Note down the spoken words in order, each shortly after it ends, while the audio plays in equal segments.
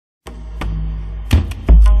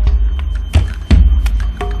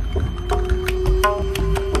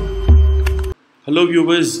Hello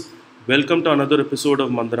viewers, welcome to another episode of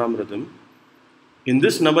Mandaramradam. In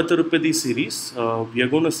this Nava Tirupathi series, we are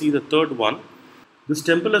going to see the third one. This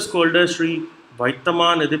temple is called as Sri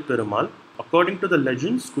Vaithamanidhi Permual. According to the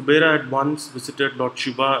legends, Kubera had once visited Lord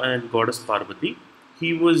Shiva and Goddess Parvati.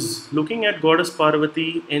 He was looking at Goddess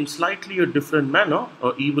Parvati in slightly a different manner,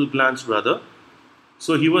 or evil glance rather.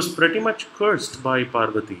 So he was pretty much cursed by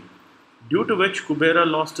Parvati, due to which Kubera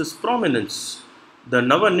lost his prominence. The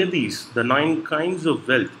Nava the 9 kinds of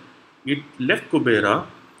wealth, it left Kubera,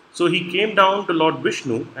 so he came down to Lord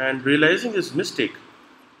Vishnu and realizing his mistake,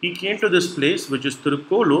 he came to this place which is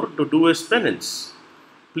Thirukkolur to do his penance.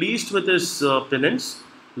 Pleased with his penance,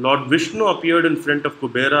 Lord Vishnu appeared in front of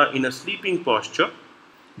Kubera in a sleeping posture.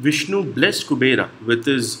 Vishnu blessed Kubera with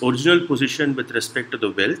his original position with respect to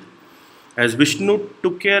the wealth. As Vishnu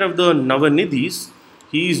took care of the Nava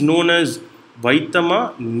he is known as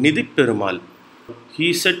Vaithamanidhi Permual. He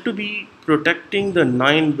is said to be protecting the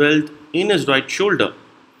 9 wealth in his right shoulder.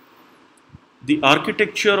 The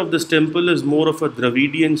architecture of this temple is more of a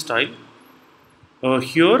Dravidian style.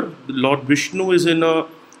 Here, Lord Vishnu is in a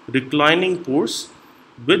reclining pose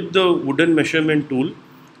with the wooden measurement tool,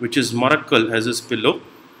 which is Marakkal, as his pillow,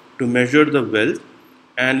 to measure the wealth,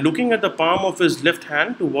 and looking at the palm of his left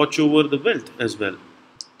hand to watch over the wealth as well.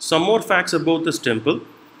 Some more facts about this temple.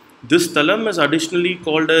 This Thalam is additionally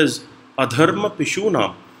called as Adharma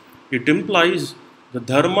Pishuna. It implies the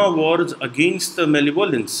Dharma wars against the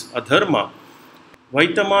malevolence, Adharma.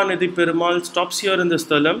 Vaithamanidhi Permual stops here in this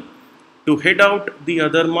Thalam to head out the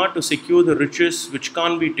Adharma to secure the riches which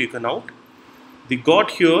can't be taken out. The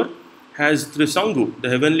god here has Trisangu, the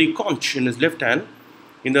heavenly conch, in his left hand.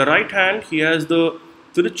 In the right hand, he has the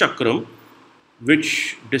Tiruchakram,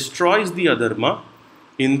 which destroys the Adharma.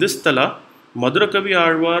 In this Thala, Madhurakavi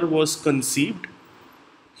Alvar was conceived.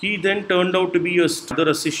 He then turned out to be a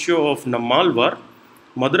Sishya of Nammalvar.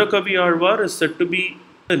 Madhurakavi Alvar is said to be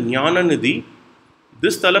a Jnananidhi.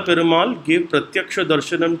 This Thala Perumal gave Pratyaksha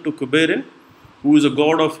Darshanam to Kuberan, who is a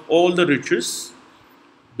god of all the riches.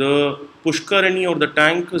 The Pushkarani or the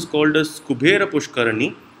tank is called as Kubera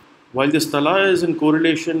Pushkarani. While this Thala is in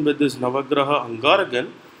correlation with this Navagraha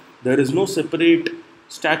Angaragan, there is no separate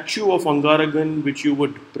statue of Angaragan which you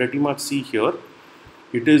would pretty much see here.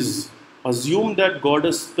 It is assumed that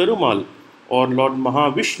Goddess Perumal or Lord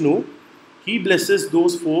Mahavishnu, he blesses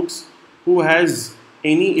those folks who has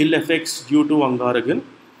any ill effects due to Angaragan.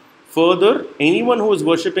 Further, anyone who is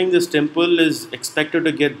worshipping this temple is expected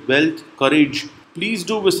to get wealth, courage. Please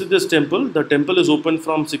do visit this temple. The temple is open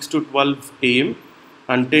from 6 to 12 am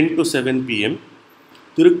and 10 to 7 pm.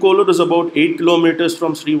 Tirukkolur is about 8 kilometers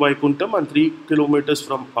from Sri Vaikuntham and 3 kilometers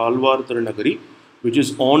from Alwarthirunagari, which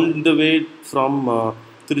is on the way from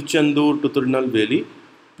Tiruchendur-Tirunelveli.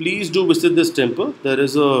 Please do visit this temple. There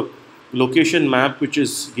is a location map which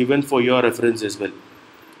is given for your reference as well.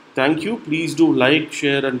 Thank you. Please do like,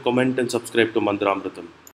 share and comment and subscribe to Mandaramradam.